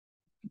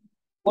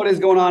What is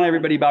going on,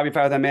 everybody?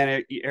 BobbyFi with my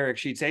man Eric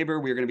Sheets-Haber.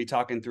 We're going to be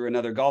talking through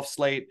another golf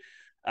slate.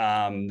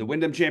 The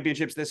Wyndham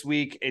Championships this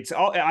week. It's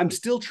all. I'm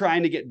still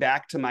trying to get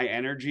back to my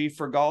energy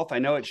for golf. I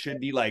know it should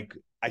be like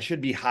I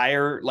should be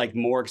higher, like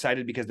more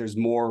excited because there's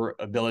more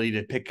ability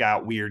to pick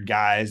out weird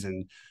guys,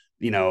 and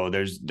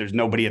there's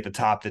nobody at the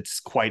top that's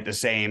quite the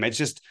same. It's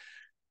just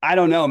I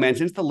don't know, man.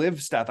 Since the live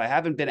stuff, I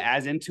haven't been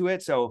as into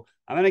it, so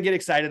I'm gonna get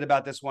excited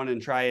about this one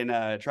and try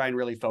and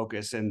really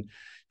focus. And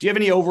do you have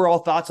any overall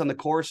thoughts on the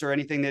course or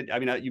anything that I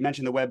mean? You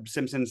mentioned the Webb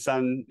Simpson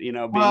son, being.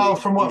 Well,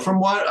 from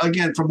what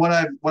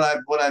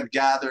I've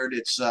gathered,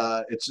 it's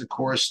a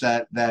course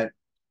that there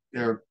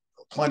are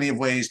plenty of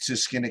ways to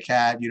skin a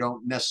cat. You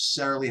don't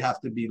necessarily have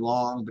to be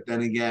long, but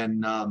then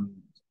again,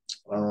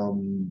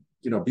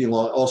 being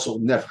long also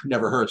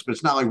never hurts. But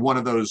it's not like one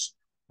of those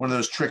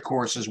trick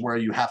courses where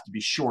you have to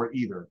be short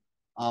either.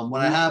 What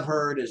I have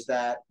heard is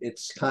that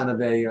it's kind of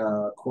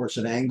a course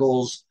of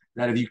angles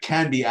that if you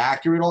can be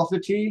accurate off the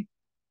tee,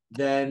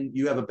 then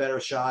you have a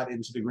better shot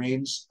into the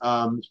greens,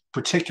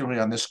 particularly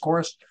on this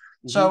course.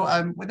 Mhm.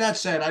 So, with that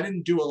said, I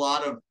didn't do a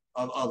lot of.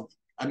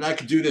 I mean, I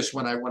could do this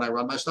when I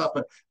run my stuff,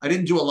 but I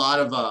didn't do a lot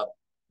of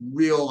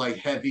real like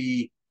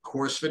heavy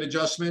course fit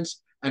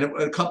adjustments. And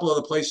a couple of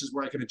the places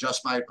where I can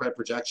adjust my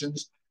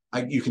projections,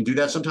 you can do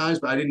that sometimes,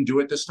 but I didn't do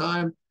it this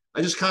time.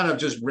 I just kind of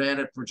just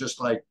ran it for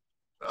just like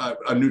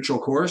a neutral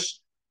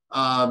course.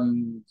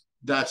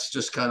 That's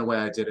just kind of the way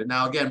I did it.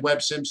 Now, again,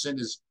 Webb Simpson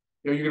is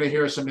you're going to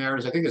hear some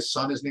errors. I think his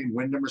son is named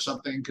Wyndham or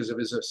something because of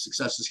his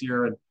successes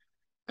here,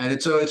 and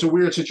it's a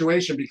weird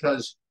situation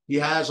because he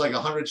has like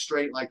 100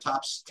 straight like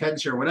top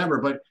tens here, or whatever,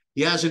 but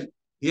he hasn't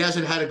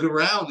had a good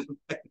round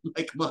in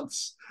like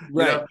months, you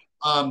Right.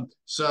 know.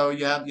 So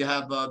you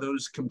have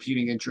those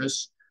competing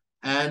interests,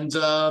 and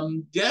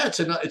yeah,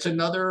 it's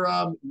another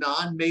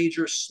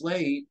non-major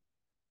slate.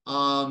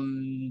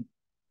 Um,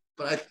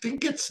 but I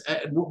think it's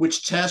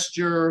which tests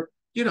your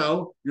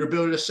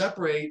ability to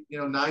separate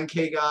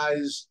 9K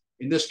guys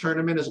in this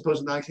tournament as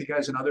opposed to 9K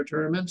guys in other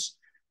tournaments.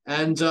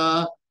 And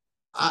I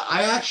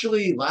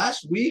actually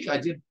last week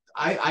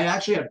I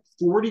actually had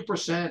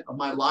 40% of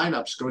my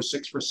lineups go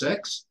 6 for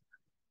 6,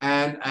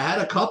 and I had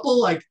a couple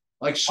like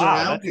Wow, that's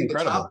surrounding the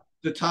top incredible.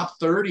 the top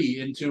 30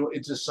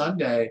 into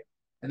Sunday,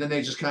 and then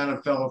they just kind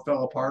of fell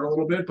apart a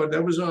little bit. But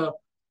it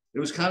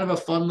was kind of a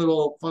fun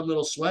little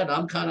sweat.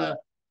 I'm kind of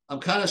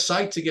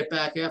psyched to get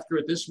back after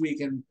it this week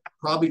and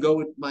probably go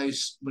with my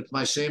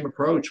same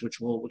approach,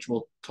 which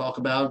we'll talk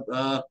about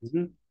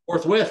Hmm.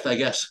 forthwith, I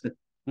guess.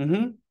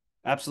 Hmm.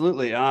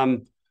 Absolutely. All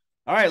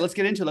right, let's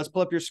get into it. Let's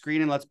pull up your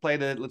screen and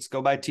let's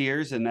go by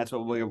tiers, and that's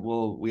what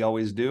we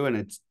always do, and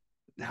it's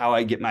how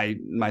I get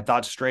my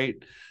thoughts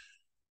straight.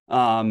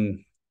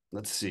 Um,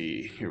 let's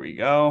see. Here we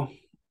go.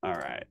 All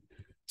right.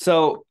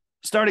 So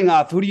starting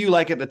off, who do you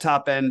like at the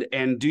top end,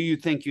 and do you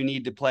think you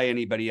need to play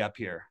anybody up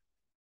here?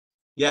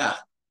 Yeah.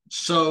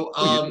 So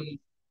Oh, you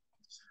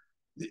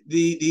do.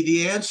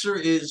 the answer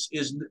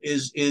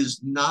is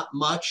not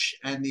much,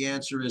 and the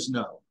answer is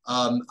no.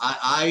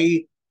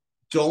 I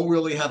don't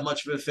really have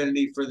much of an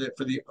affinity for the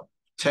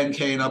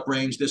 10K and up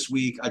range this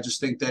week. I just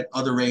think that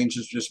other range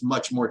is just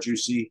much more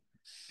juicy,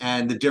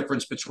 and the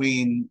difference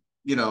between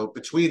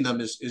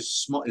them is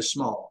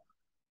small.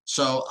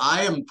 So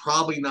I am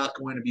probably not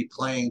going to be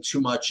playing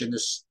too much in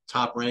this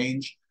top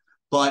range.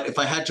 But if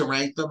I had to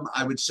rank them,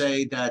 I would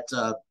say that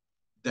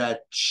I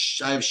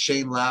have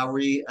Shane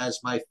Lowry as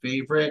my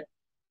favorite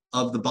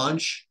of the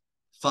bunch,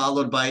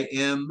 followed by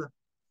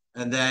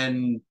and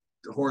then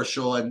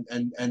Horschel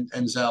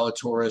and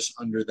Zalatoris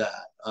under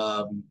that.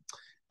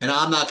 And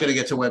I'm not going to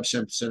get to Webb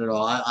Simpson at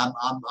all.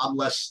 I'm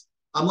less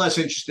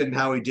interested in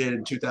how he did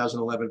in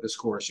 2011 at this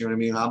course. You know what I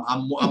mean?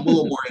 I'm a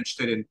little more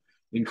interested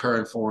in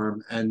current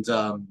form, and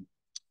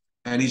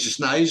he's just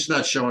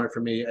not showing it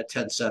for me at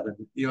 10-7.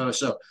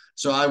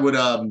 So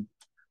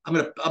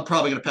I'm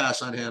probably gonna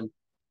pass on him,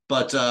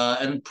 but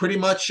and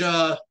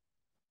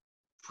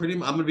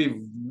I'm going to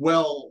be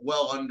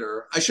well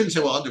under. I shouldn't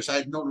say well under, because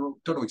I don't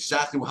know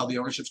exactly how the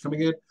ownership's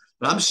coming in,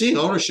 but I'm seeing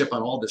ownership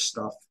on all this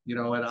stuff, and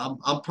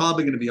I'm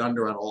probably going to be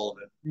under on all of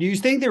it. Do you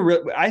think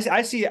they're?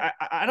 I see.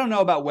 I don't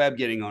know about Webb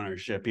getting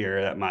ownership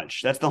here that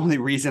much. That's the only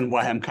reason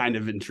why I'm kind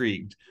of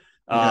intrigued.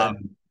 Okay.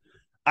 Um,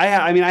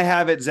 I mean, I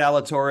have it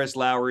Zalatoris,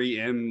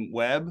 Lowry,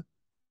 Webb.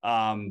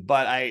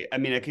 But I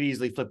mean, I could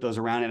easily flip those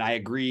around, and I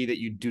agree that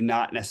you do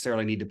not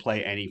necessarily need to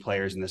play any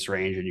players in this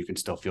range, and you can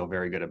still feel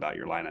very good about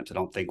your lineups. I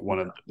don't think one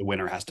of the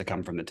winner has to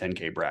come from the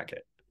 10K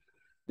bracket.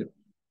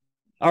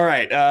 All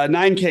right,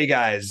 9K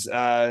guys,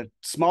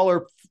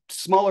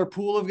 smaller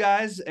pool of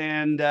guys,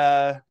 and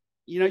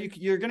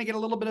you're going to get a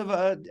little bit of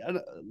a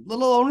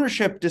little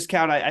ownership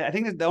discount. I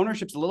think that the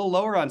ownership's a little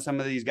lower on some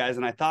of these guys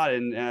than I thought.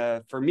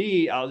 And for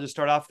me, I'll just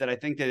start off that I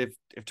think that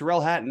if Terrell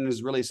Hatton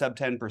is really sub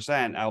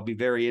 10%, I'll be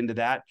very into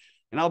that,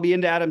 and I'll be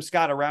into Adam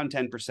Scott around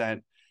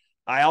 10%.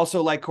 I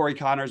also like Corey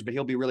Connors, but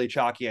he'll be really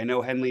chalky. I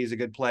know Henley is a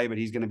good play, but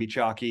he's going to be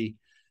chalky.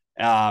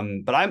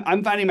 But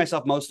I'm finding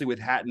myself mostly with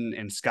Hatton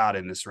and Scott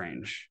in this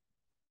range.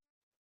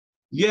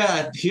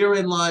 Yeah,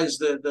 herein lies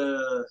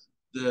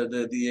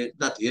the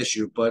not the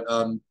issue, but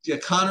yeah,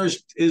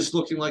 Connors is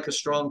looking like a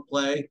strong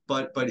play,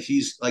 but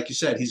he's like you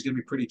said, he's going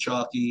to be pretty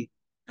chalky,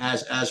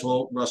 as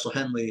will Russell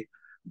Henley.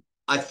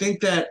 I think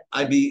that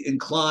I'd be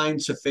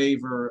inclined to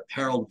favor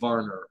Harold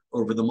Varner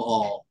over them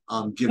all,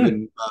 Hmm.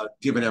 given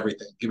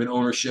everything, given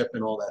ownership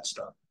and all that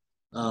stuff.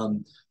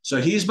 So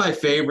he's my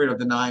favorite of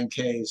the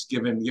 9Ks,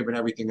 given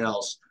everything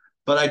else.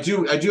 But I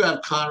do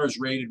have Connors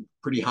rated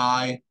pretty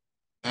high,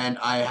 and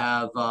I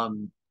have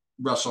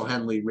Russell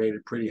Henley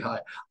rated pretty high.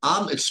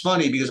 It's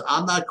funny because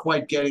I'm not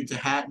quite getting to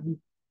Hatton,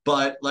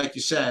 but like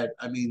you said,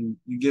 I mean,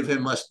 you give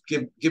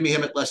me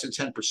him at less than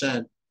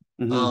 10%.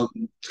 Hmm.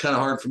 It's kind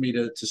of hard for me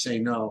to say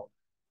no.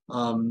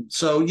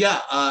 So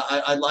yeah,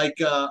 I like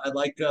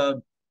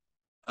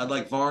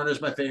Varn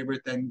as my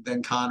favorite,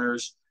 then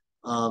Connors,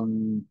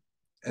 um,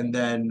 and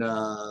then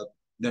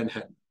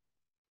Hen.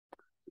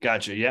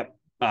 Gotcha. Yep.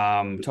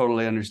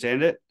 Totally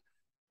understand it.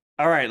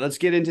 All right, let's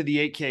get into the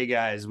 8K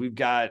guys. We've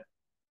got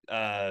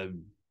uh,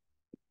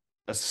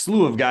 a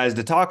slew of guys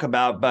to talk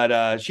about,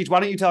 but Sheets, why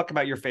don't you talk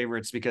about your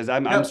favorites because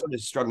I'm Yep. sort of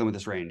struggling with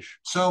this range.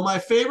 So my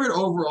favorite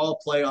overall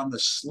play on the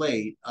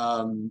slate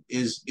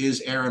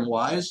is Aaron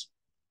Wise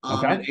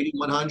Okay. at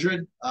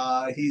 8,100.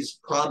 He's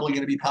probably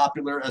going to be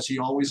popular as he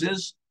always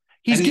is,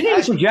 and He's he getting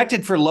actually,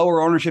 projected for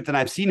lower ownership than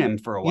I've seen him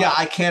for a yeah, while.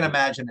 I can't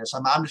imagine this.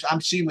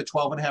 I'm seeing the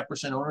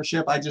 12.5%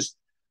 ownership. I just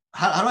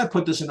how do I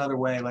put this another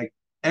way? Like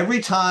every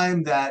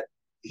time that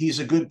he's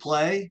a good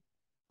play,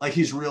 like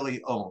he's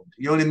really owned.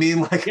 You know what I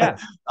mean? Like, Yeah,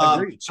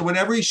 agree. so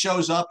whenever he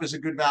shows up as a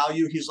good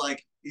value,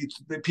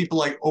 people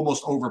like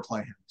almost overplay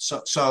him.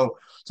 So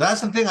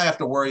that's the thing I have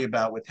to worry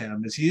about with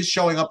him is he's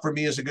showing up for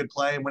me as a good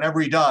play, and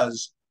whenever he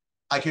does,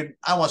 I don't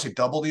want to say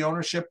double the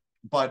ownership,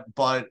 but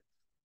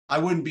I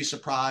wouldn't be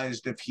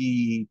surprised if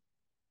he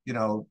you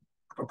know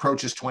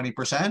approaches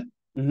 20%.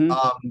 Hmm.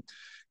 Um,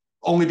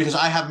 Only because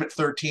I have him at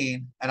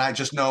 13 and I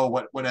just know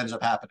what ends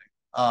up happening.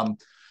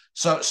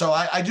 So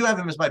I do have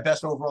him as my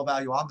best overall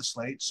value on the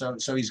slate. So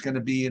he's going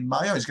to be in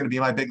my he's going to be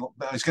in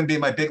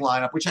my big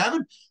lineup, which I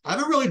haven't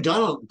really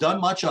done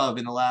much of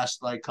in the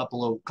last like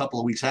couple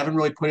of weeks. I haven't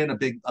really put in a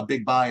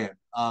big buy-in.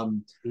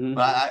 Hmm.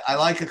 But I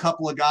like a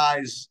couple of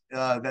guys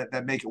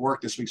that make it work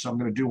this week, so I'm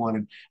going to do one.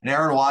 And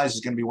Aaron Wise is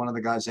going to be one of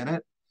the guys in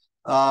it.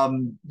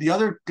 The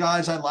other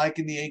guys I like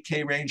in the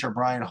 8K range are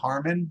Brian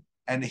Harmon,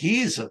 and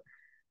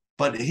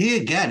but he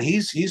again,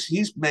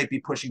 he's maybe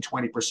pushing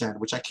 20%,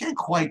 which I can't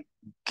quite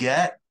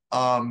get.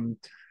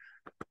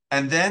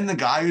 And then the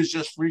guy who's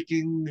just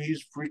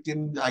he's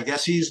freaking. I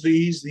guess he's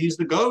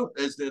the goat,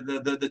 as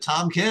the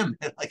Tom Kim,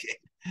 like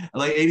Yep.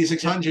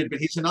 8,600. But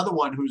he's another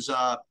one who's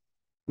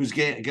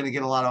going to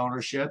get a lot of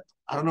ownership.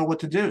 I don't know what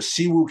to do.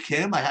 Siwoo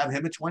Kim, I have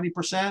him at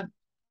 20%.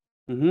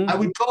 I Hmm.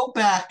 would go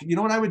back. You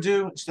know what I would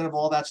do instead of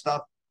all that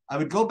stuff? I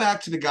would go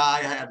back to the guy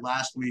I had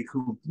last week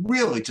who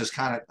really just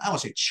kind of, I don't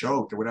want to say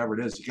choked or whatever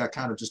it is. He got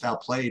kind of just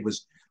outplayed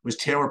was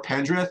Taylor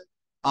Pendrith.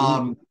 Hmm.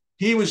 Um,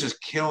 he was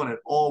just killing it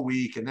all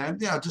week. And then,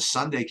 just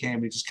Sunday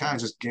came, he just kind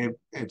of just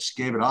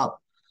gave it up.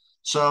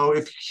 So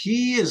if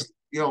he is,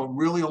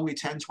 really only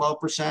 10,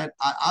 12%,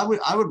 I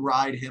would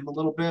ride him a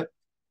little bit.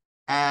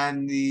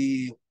 And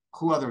I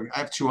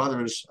have two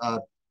others.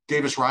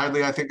 Davis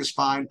Riley, I think is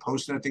fine.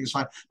 Poston, I think is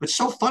fine. But it's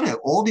so funny.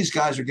 All these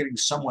guys are getting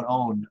somewhat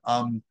owned.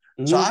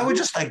 So I would Hmm.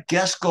 just, I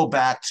guess, go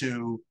back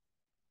to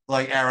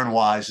like Aaron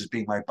Wise as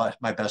being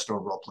my best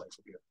overall play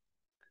for you.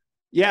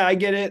 Yeah, I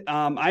get it.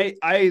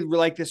 I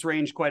like this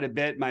range quite a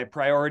bit. My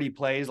priority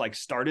plays like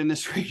start in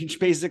this range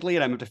basically,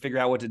 and I'm going to figure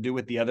out what to do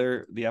with the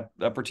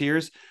upper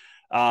tiers.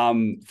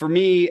 For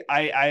me,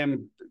 I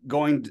am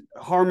going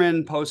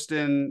Harmon,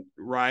 Poston,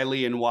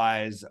 Riley, and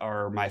Wise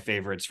are my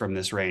favorites from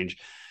this range.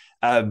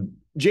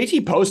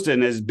 JT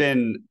Poston has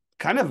been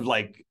kind of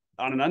like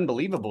on an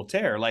unbelievable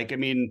tear. Like, I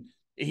mean,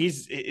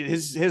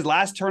 his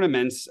last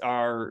tournaments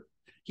are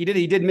he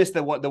did miss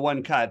the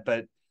one cut,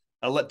 but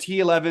a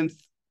T11th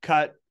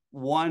cut,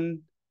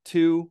 1,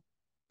 2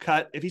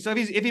 cut. If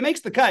he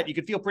makes the cut, you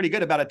could feel pretty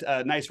good about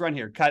a nice run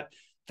here. Cut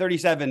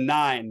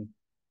 37-9,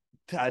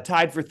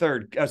 tied for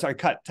third. Oh, sorry,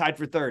 cut tied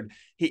for third.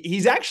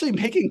 He's actually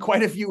making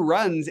quite a few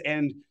runs,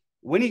 and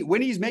when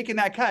he's making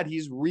that cut,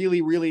 he's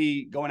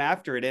really going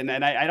after it. And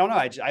I don't know.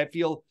 I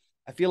feel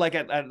like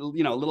at a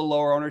little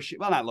lower ownership.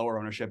 Well, not lower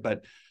ownership,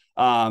 but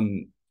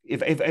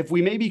if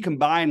we maybe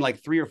combine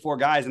like 3 or 4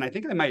 guys, and I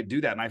think I might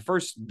do that. My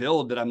first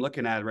build that I'm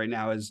looking at right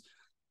now is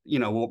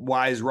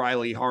Wise,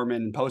 Riley,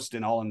 Harmon,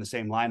 Poston all in the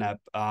same lineup.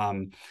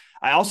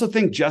 I also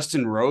think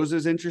Justin Rose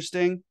is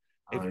interesting.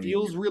 It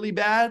feels really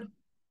bad,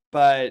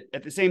 but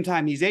at the same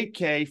time, he's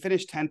 8K,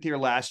 finished 10th here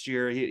last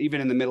year,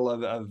 even in the middle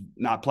of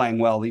not playing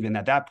well, even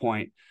at that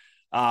point.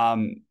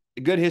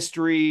 Good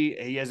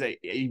history.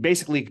 He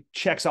basically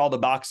checks all the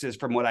boxes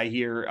from what I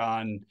hear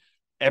on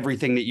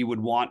everything that you would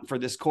want for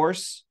this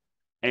course.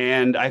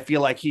 And I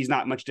feel like he's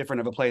not much different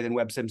of a play than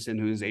Webb Simpson,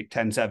 who's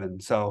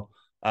 8-10-7. So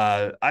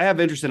I have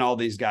interest in all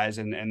these guys,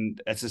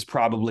 and this is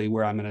probably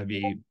where I'm going to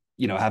be,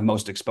 have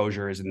most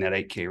exposure is in that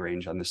 8K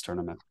range on this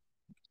tournament.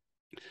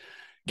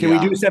 Can we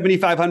Yeah, do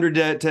 7,500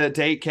 to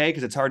 8K?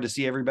 Because it's hard to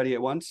see everybody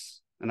at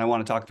once. And I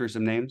want to talk through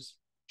some names.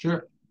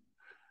 Sure.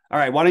 All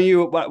right. Why don't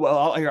you?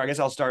 Well, here I guess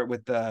I'll start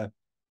with the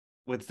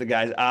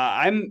guys.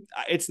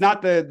 It's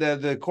not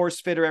the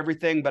course fit or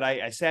everything, but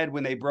I said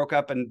when they broke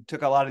up and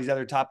took a lot of these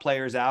other top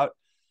players out,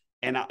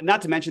 and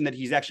not to mention that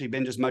he's actually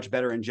been just much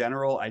better in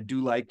general. I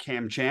do like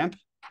Cam Champ,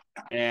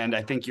 and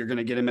I think you're going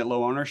to get him at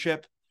low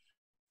ownership.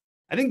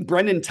 I think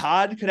Brendan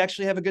Todd could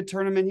actually have a good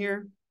tournament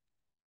here.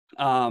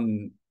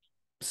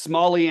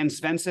 Smalley and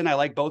Svensson, I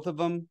like both of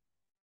them.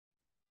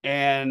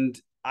 And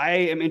I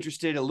am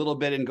interested a little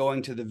bit in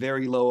going to the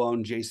very low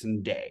owned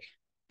Jason Day.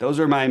 Those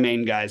are my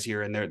main guys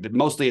here. And they're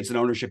mostly it's an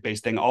ownership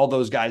based thing. All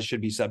those guys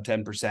should be sub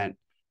 10%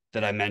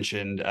 that I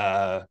mentioned.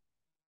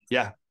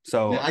 Yeah.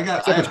 So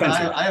Yeah,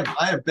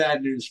 I have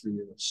bad news for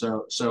you.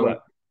 So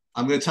what?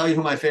 I'm going to tell you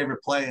who my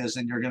favorite play is,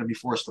 and you're going to be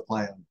forced to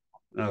play him.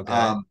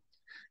 Okay.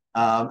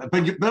 But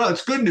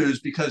it's good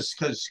news because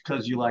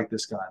you like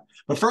this guy.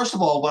 But first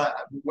of all,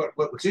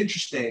 what's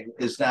interesting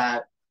is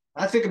that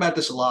I think about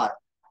this a lot.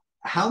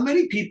 How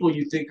many people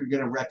you think are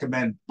going to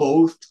recommend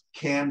both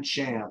Cam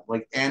Champ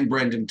and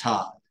Brendan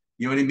Todd?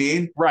 You know what I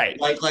mean? Right.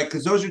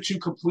 Because those are two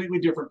completely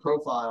different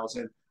profiles,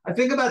 and I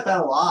think about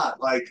that a lot.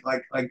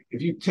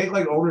 If you take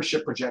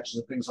ownership projections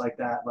and things like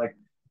that,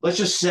 let's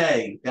just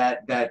say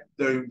that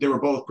they were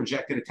both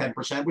projected at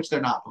 10%, which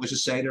they're not. But let's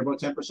just say they're both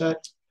 10%.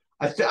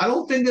 I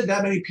don't think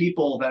that many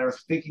people that are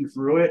thinking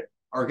through it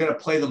are going to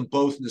play them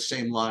both in the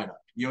same lineup.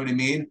 You know what I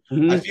mean?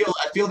 Mm-hmm. I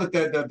feel that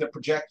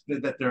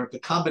the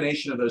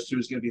combination of those two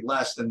is going to be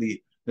less than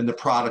the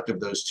product of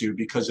those two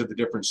because of the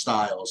different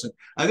styles, and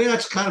I think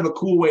that's kind of a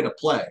cool way to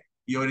play.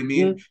 You know what I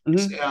mean?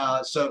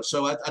 Mm-hmm.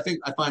 So I think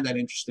I find that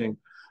interesting.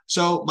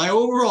 So my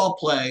overall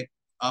play,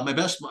 my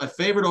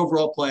favorite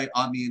overall play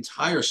on the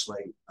entire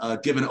slate,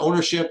 given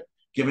ownership,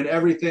 given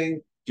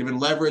everything, given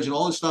leverage, and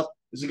all this stuff,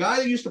 is a guy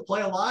that used to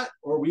play a lot,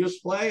 or we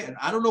used to play, and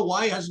I don't know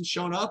why he hasn't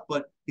shown up,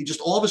 but he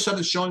just all of a sudden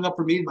is showing up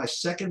for me, my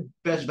second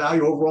best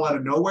value overall out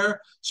of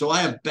nowhere. So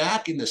I am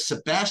back in the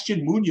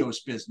Sebastian Munoz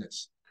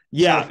business.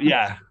 Yeah,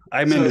 yeah,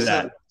 I'm into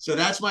that. So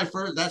that's my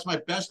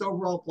best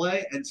overall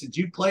play. And since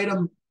you played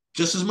him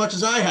just as much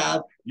as I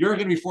have, you're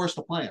going to be forced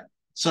to play him.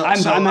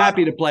 I'm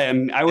happy to play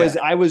him. I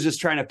yeah. was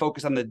just trying to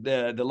focus on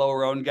the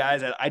lower owned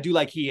guys. I do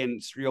like he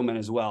and Streelman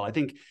as well. I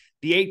think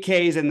the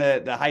 8Ks and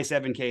the high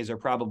 7Ks are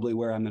probably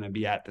where I'm going to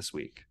be at this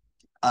week.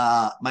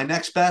 My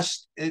next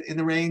best in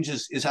the range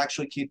is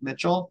actually Keith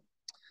Mitchell,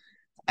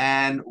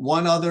 and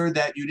one other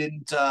that you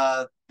didn't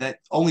that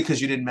only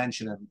because you didn't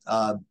mention him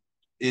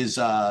is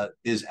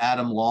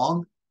Adam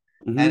Long.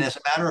 Mm-hmm. And as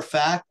a matter of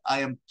fact,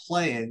 I am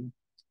playing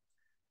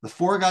the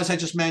four guys I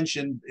just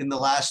mentioned in the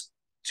last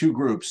two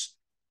groups: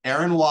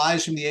 Aaron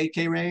Wise from the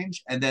 8K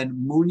range, and then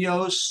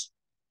Munoz,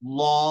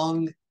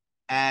 Long,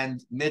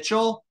 and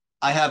Mitchell.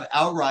 I have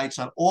outrights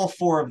on all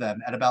four of them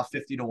at about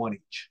 50-1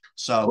 each.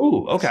 So,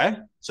 ooh, okay.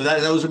 So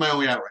those are my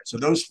only outrights. So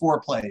those four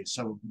plays.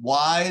 So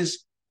Wise,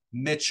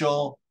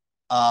 Mitchell,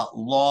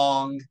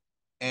 Long,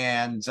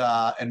 and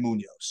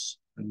Munoz,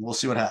 and we'll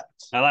see what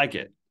happens. I like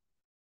it.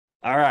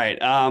 All right.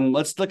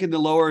 Let's look at the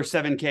lower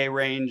 7K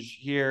range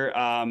here.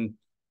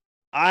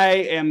 I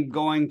am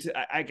going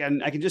to. I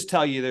can just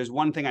tell you, there's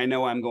one thing I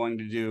know I'm going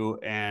to do,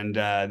 and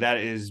that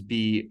is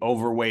be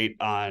overweight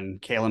on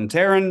Caleb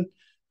Taryn.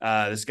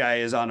 This guy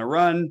is on a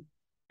run,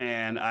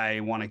 and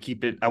I want to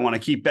keep it. I want to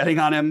keep betting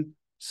on him.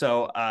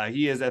 So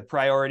he is a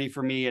priority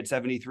for me at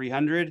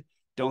 7,300.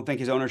 Don't think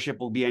his ownership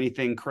will be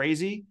anything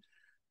crazy.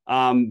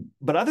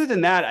 But other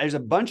than that, there's a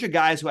bunch of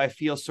guys who I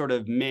feel sort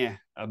of meh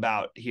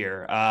about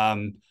here.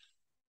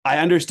 I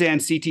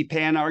understand CT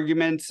Pan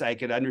arguments. I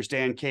could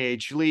understand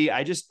KH Lee.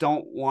 I just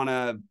don't want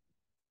to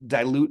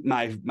dilute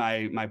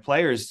my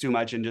players too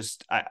much, and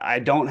just I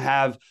don't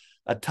have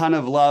a ton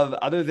of love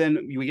other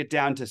than we get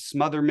down to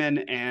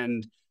Smotherman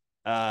and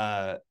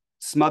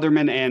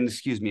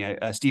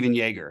Steven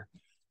Yeager.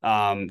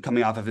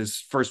 Coming off of his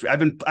first, I've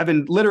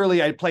been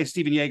literally, I play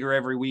Steven Yeager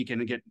every week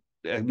and get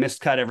a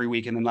missed cut every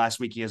week. And then last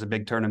week he has a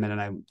big tournament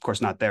and I'm of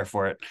course not there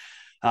for it.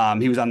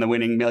 He was on the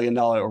winning $1 million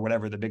or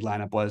whatever the big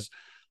lineup was.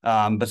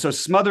 But so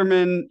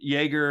Smotherman,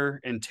 Yeager,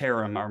 and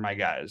Tarum are my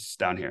guys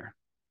down here.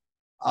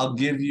 I'll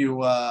give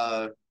you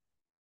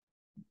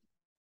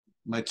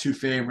my two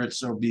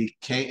favorites will be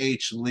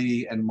KH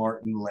Lee and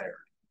Martin Laird.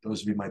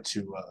 Those would be my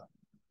two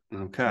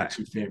my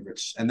two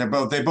favorites. And they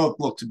both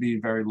look to be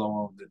very low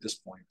owned at this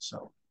point.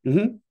 So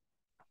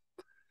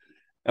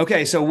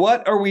okay, so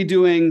what are we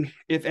doing,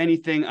 if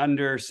anything,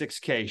 under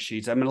 6K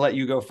sheets? I'm going to let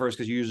you go first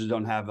because you usually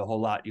don't have a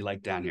whole lot you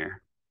like down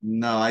here.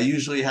 No, I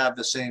usually have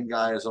the same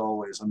guy as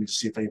always. Let me just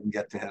see if I even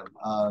get to him.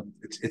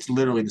 It's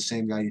literally the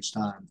same guy each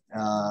time.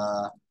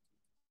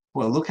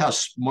 Well, look how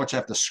much I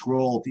have to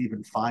scroll to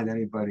even find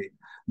anybody.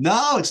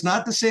 No, it's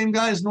not the same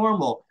guy as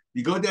normal.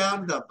 You go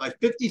down to my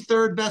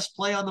 53rd best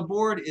play on the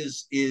board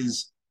is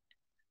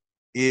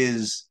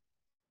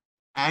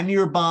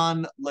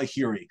Anirban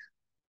Lahiri.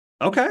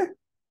 Okay.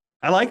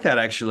 I like that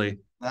actually.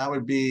 That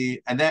would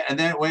be, and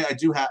then wait, I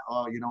do have,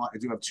 oh, you know what? I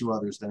do have two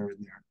others that are in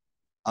there.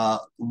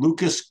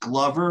 Lucas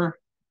Glover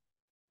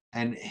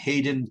and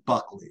Hayden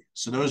Buckley.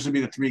 So those would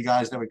be the three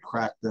guys that would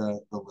crack the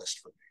list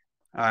for me.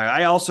 All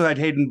right. I also had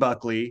Hayden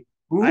Buckley.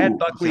 I had Ooh,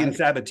 Buckley and okay.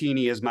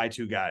 Sabatini as my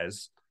two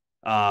guys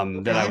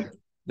that I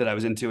Okay.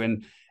 was into.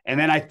 And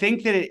then I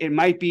think that it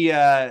might be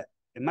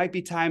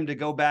time to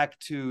go back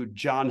to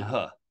John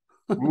Huh.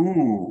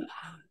 Ooh.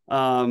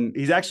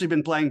 He's actually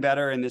been playing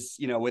better in this,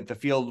 with the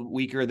field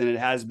weaker than it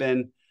has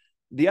been.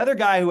 The other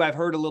guy who I've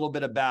heard a little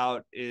bit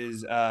about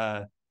is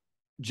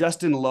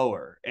Justin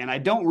Lower, and I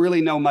don't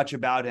really know much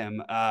about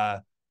him.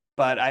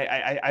 But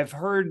I've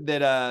heard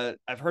that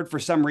I've heard for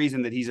some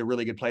reason that he's a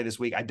really good play this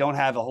week. I don't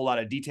have a whole lot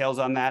of details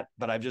on that,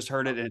 but I've just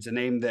heard it, and it's a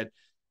name that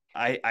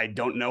I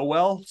don't know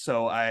well.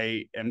 So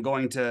I am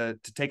going to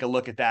take a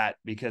look at that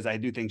because I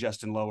do think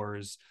Justin Lower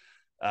is,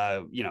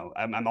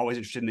 I'm always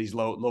interested in these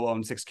low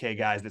owned 6K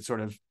guys that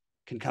sort of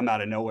can come out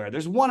of nowhere.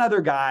 There's one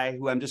other guy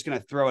who I'm just going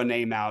to throw a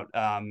name out,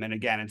 and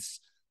again, it's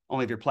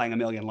only if you're playing a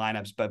million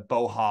lineups, but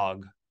Bo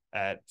Hogg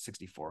at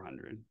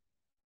 6,400.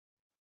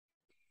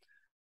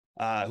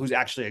 Who's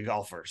actually a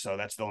golfer, so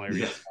that's the only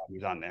reason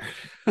he's on there.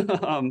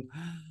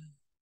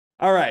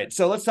 All right,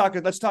 so let's talk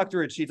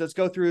through it, Sheets. Let's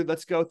go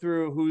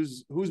through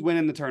who's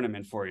winning the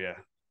tournament for you.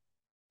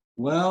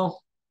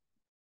 Well,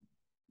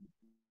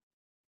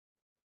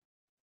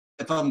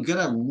 if I'm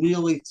gonna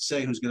really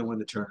say who's gonna win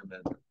the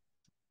tournament,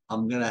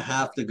 I'm gonna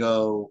have to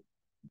go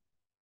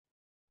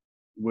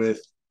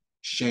with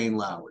Shane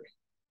Lowry.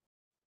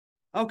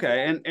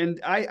 Okay, and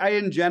I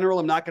in general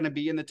am not going to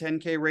be in the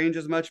 10K range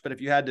as much, but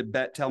if you had to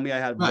tell me I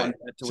had Right. one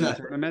bet to win the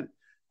tournament,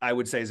 I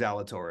would say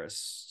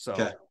Zalatoris. So,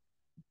 okay.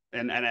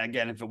 and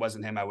again, if it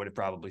wasn't him, I would have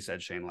probably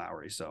said Shane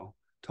Lowry. So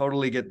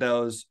totally get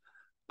those.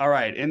 All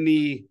right, in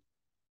the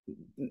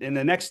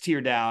next tier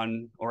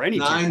down, or any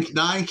tier,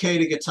 9K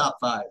to get top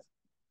 5.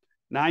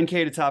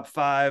 9K to top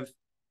 5.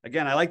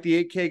 Again, I like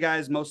the 8K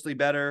guys mostly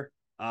better.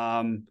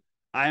 I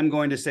am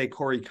going to say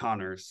Corey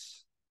Connors.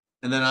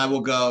 And then I will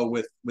go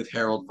with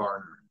Harold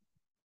Varner.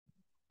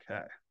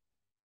 Okay.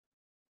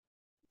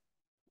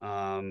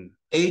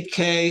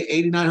 8K,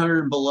 8,900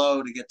 and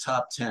below to get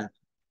top 10.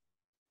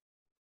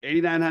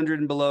 8,900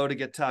 and below to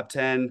get top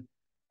 10.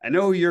 I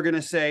know who you're going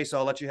to say, so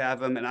I'll let you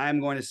have him. And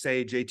I'm going to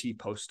say JT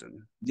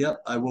Poston.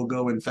 Yep. I will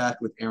go, in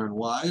fact, with Aaron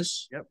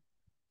Wise. Yep.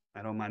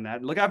 I don't mind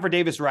that. Look out for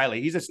Davis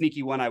Riley. He's a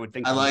sneaky one, I would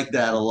think. I like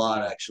that a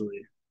lot,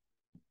 actually.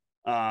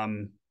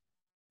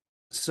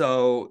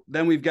 So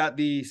then we've got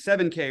the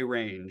 7K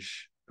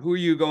range. Who are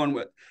you going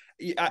with?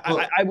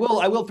 I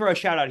will throw a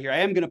shout out here. I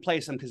am going to play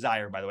some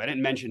Kazire, by the way. I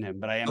didn't mention him,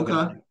 but I am going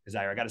to play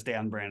Kazire. I got to stay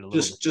on brand a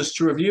little bit. Just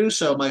to review,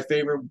 so my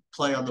favorite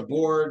play on the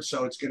board,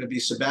 so it's going to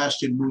be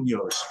Sebastian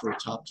Munoz for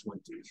top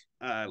 20.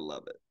 I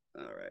love it.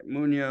 All right.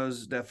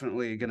 Munoz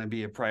definitely going to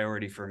be a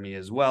priority for me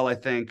as well, I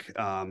think,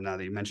 now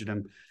that you mentioned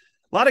him.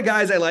 A lot of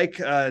guys I like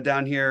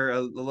down here a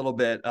little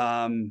bit.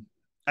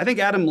 I think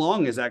Adam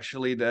Long is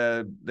actually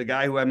the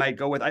guy who I might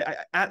go with.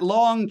 At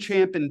Long,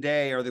 Champ, and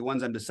Day are the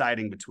ones I'm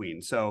deciding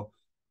between. So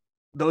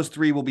those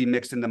three will be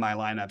mixed into my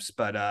lineups,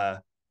 but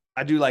I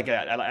do like it.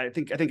 I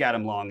think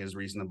Adam Long is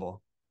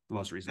reasonable, the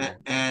most reasonable.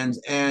 And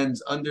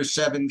under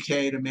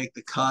 7K to make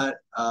the cut.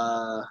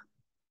 I'll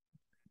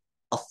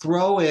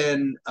throw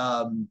in.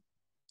 I'll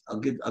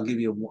give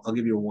you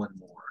one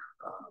more.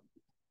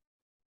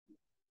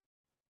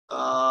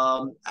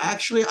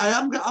 Actually,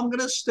 I'm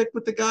gonna stick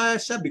with the guy I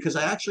said because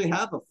I actually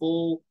have a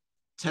full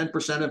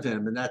 10% of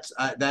him, and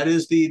that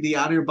is the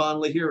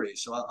Anirban Lahiri.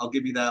 So I'll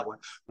give you that one.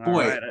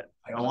 Boy, right.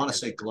 I don't want to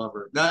say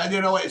Glover. No,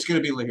 you know what? It's gonna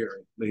be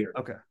Lahiri.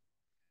 Okay.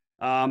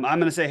 I'm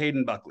gonna say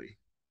Hayden Buckley.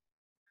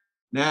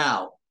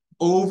 Now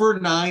over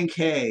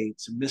 9K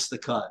to miss the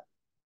cut.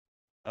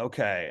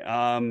 Okay.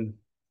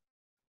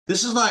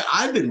 This is like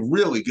I've been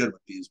really good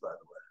with these, by the way.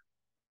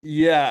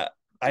 Yeah.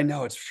 I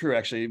know it's true.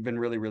 Actually, you've been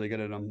really, really good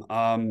at them.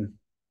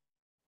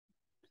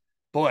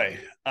 Boy,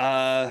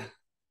 I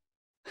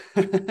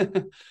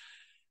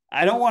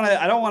don't want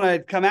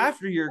to come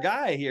after your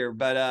guy here,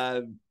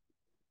 but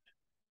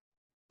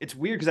it's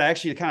weird because I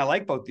actually kind of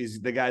like both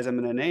the guys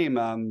I'm going to name.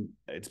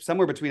 It's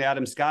somewhere between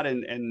Adam Scott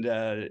and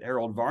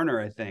Harold Varner,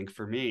 I think,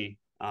 for me.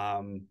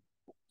 I'm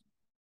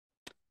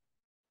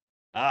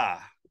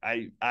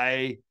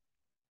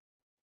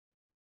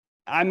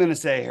going to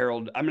say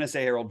Harold. I'm going to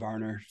say Harold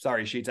Varner.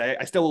 Sorry, Sheets.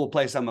 I still will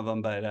play some of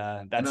them, but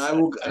that's.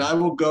 And I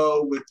will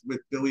go with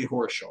Billy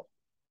Horschel.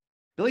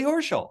 Billy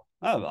Horschel.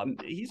 Oh,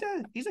 he's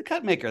a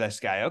cut maker. This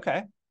guy.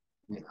 Okay.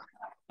 Yeah.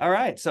 All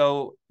right.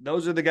 So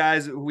those are the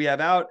guys who we have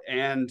out.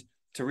 And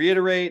to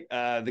reiterate,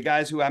 the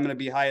guys who I'm going to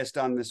be highest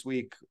on this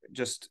week,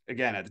 just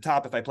again at the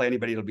top, if I play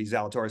anybody, it'll be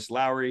Zalatoris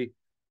Lowry,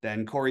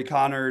 then Corey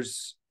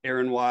Connors,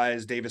 Aaron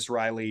Wise, Davis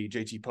Riley,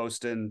 JT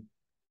Poston,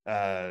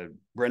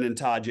 Brendan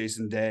Todd,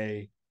 Jason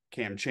Day,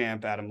 Cam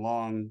Champ, Adam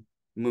Long,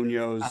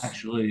 Munoz.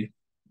 Actually,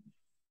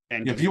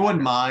 and if you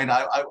wouldn't mind,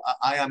 I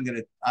am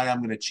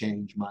gonna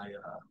change my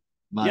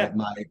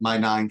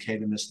 9K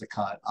to miss the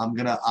cut. You're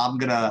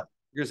gonna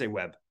say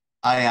Webb.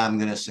 I am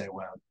gonna say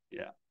Webb.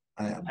 Yeah,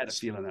 I had a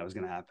feeling that was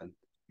gonna happen.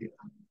 Yeah.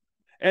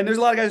 And there's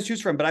a lot of guys to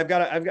choose from, but I've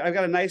got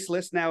a nice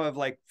list now of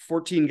like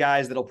 14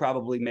 guys that'll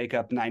probably make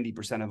up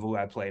 90% of who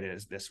I played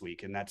this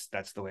week, and that's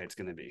the way it's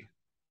going to be.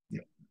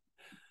 Yeah.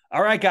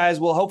 All right, guys.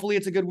 Well, hopefully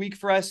it's a good week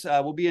for us.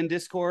 We'll be in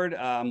Discord.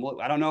 I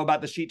don't know about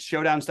the Sheets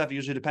Showdown stuff. It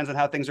usually depends on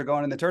how things are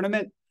going in the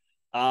tournament.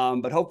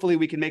 But hopefully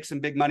we can make some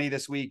big money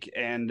this week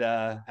and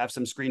have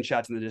some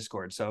screenshots in the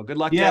Discord. So good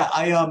luck to Yeah,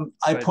 I everyone.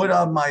 put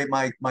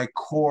my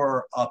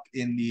core up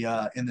in the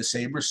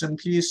SaberSim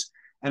piece,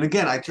 and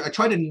again I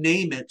try to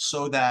name it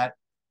so that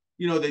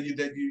you know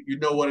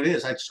what it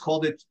is. I just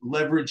called it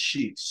leverage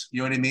sheets.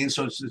 You know what I mean?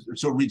 So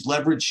it reads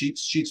leverage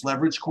sheets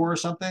leverage core or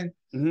something.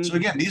 So Mm-hmm.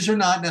 again, these are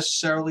not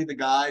necessarily the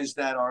guys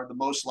that are the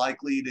most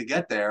likely to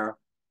get there.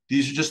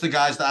 These are just the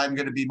guys that I'm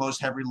going to be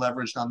most heavily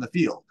leveraged on the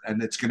field,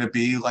 and it's going to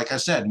be like I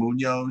said,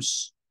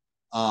 Munoz,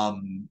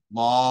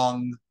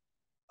 Long,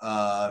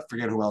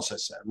 forget who else I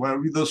said.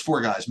 Well, those four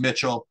guys,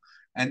 Mitchell,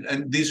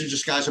 and these are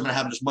just guys I'm going to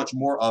have just much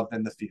more of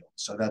than the field.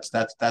 So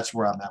that's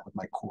where I'm at with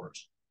my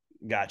cores.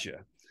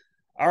 Gotcha.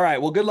 All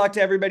right. Well, good luck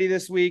to everybody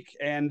this week,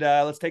 and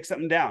let's take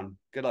something down.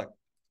 Good luck.